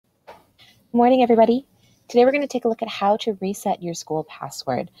Good morning, everybody. Today we're going to take a look at how to reset your school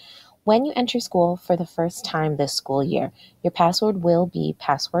password. When you enter school for the first time this school year, your password will be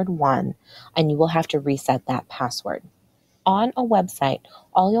password 1, and you will have to reset that password. On a website,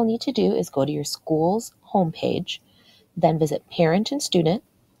 all you'll need to do is go to your school's homepage, then visit Parent and Student,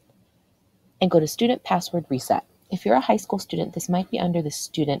 and go to Student Password Reset. If you're a high school student, this might be under the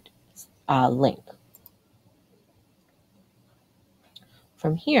student link.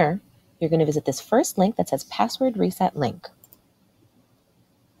 From here, you're going to visit this first link that says Password Reset Link.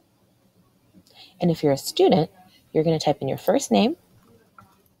 And if you're a student, you're going to type in your first name,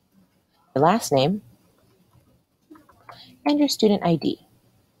 your last name, and your student ID.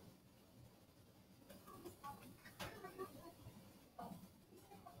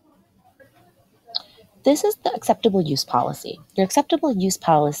 This is the acceptable use policy. Your acceptable use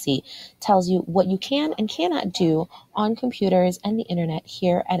policy tells you what you can and cannot do on computers and the internet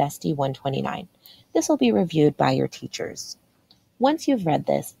here at SD 129. This will be reviewed by your teachers. Once you've read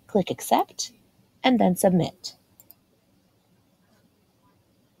this, click Accept and then Submit.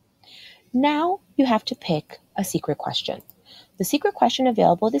 Now you have to pick a secret question. The secret question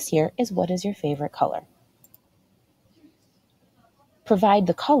available this year is, what is your favorite color? Provide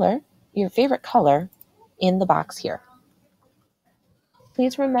the color, your favorite color, in the box here.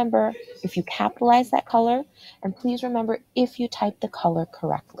 Please remember if you capitalize that color, and please remember if you type the color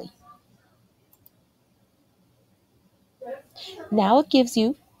correctly. Now it gives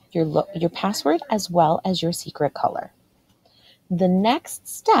you your password as well as your secret color. The next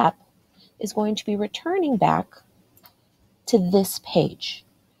step is going to be returning back to this page.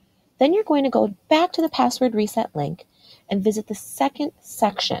 Then you're going to go back to the password reset link and visit the second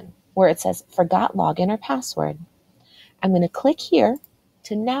section where it says Forgot Login or Password. I'm going to click here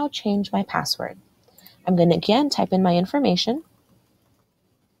to now change my password. I'm going to again type in my information,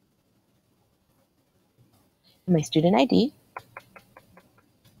 my student ID,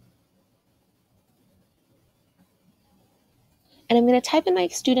 and I'm going to type in my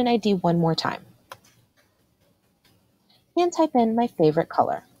student ID one more time, and type in my favorite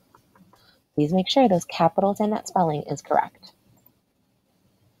color. Please make sure those capitals and that spelling is correct.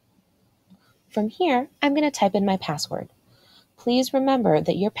 From here, I'm going to type in my password. Please remember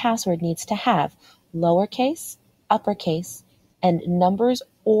that your password needs to have lowercase, uppercase, and numbers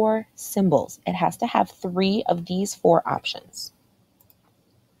or symbols. It has to have 3 of these 4 options.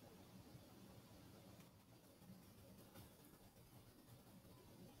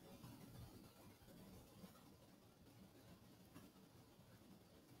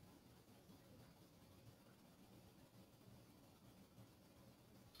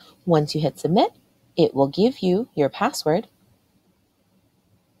 Once you hit submit, it will give you your password,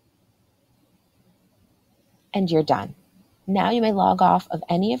 and you're done. Now you may log off of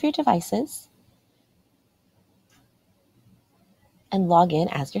any of your devices and log in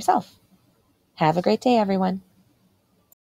as yourself. Have a great day, everyone.